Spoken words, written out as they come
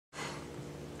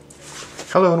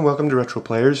Hello and welcome to Retro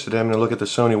Players. Today I'm going to look at the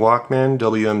Sony Walkman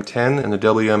WM-10 and the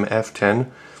WM-F10.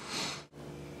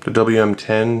 The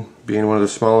WM-10 being one of the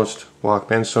smallest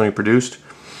Walkmans Sony produced.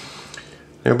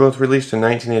 They were both released in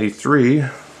 1983,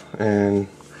 and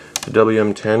the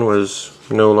WM-10 was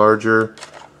no larger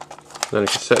than a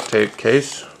cassette tape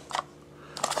case.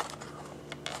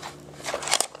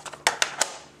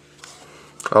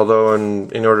 Although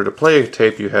in order to play a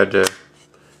tape you had to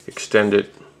extend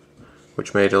it,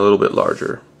 which made it a little bit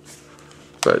larger,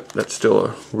 but that's still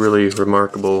a really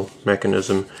remarkable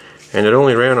mechanism. And it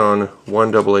only ran on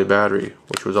one AA battery,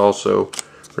 which was also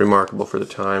remarkable for the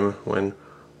time when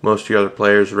most of the other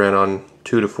players ran on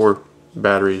 2 to 4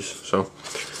 batteries. So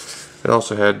it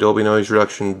also had Dolby Noise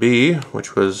Reduction B,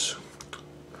 which was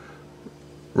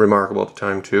remarkable at the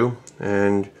time too,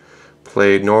 and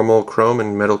played normal chrome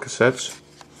and metal cassettes.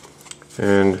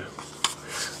 And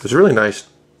it was a really nice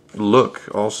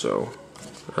look also.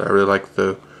 I really like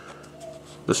the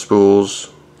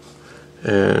spools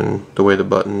and the way the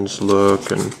buttons look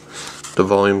and the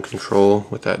volume control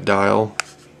with that dial.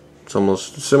 It's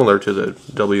almost similar to the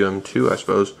WM2, I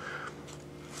suppose.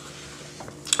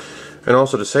 And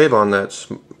also to save on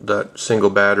that single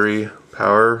battery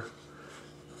power,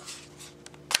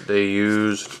 they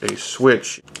used a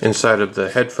switch inside of the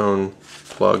headphone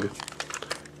plug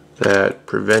that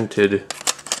prevented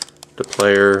the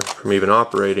player from even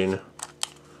operating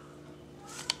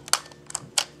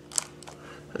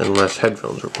unless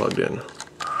headphones were plugged in.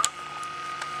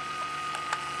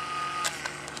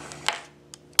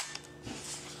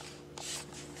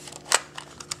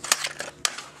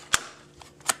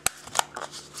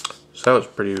 So that was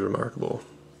pretty remarkable.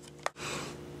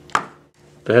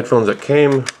 The headphones that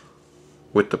came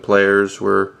with the players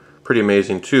were pretty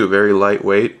amazing too, very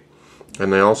lightweight,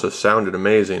 and they also sounded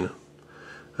amazing.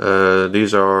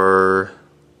 These are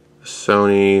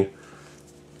Sony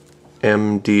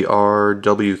MDR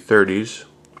W30s.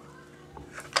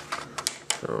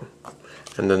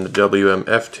 And then the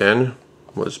WM-F10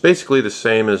 was basically the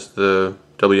same as the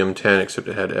WM-10, except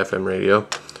it had FM radio.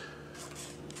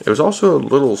 It was also a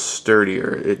little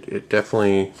sturdier. It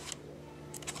definitely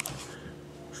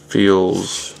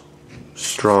feels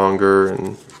stronger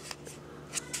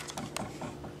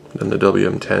than the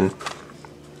WM-10.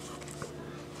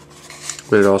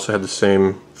 But it also had the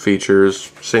same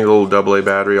features, single AA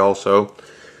battery also.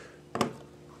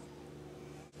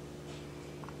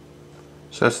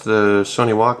 So that's the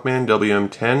Sony Walkman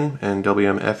WM-10 and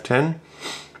WM-F10,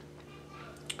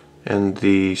 and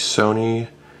the Sony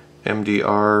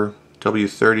MDR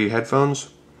W30 headphones.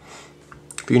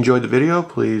 If you enjoyed the video,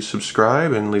 please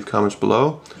subscribe and leave comments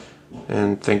below,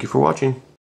 and thank you for watching.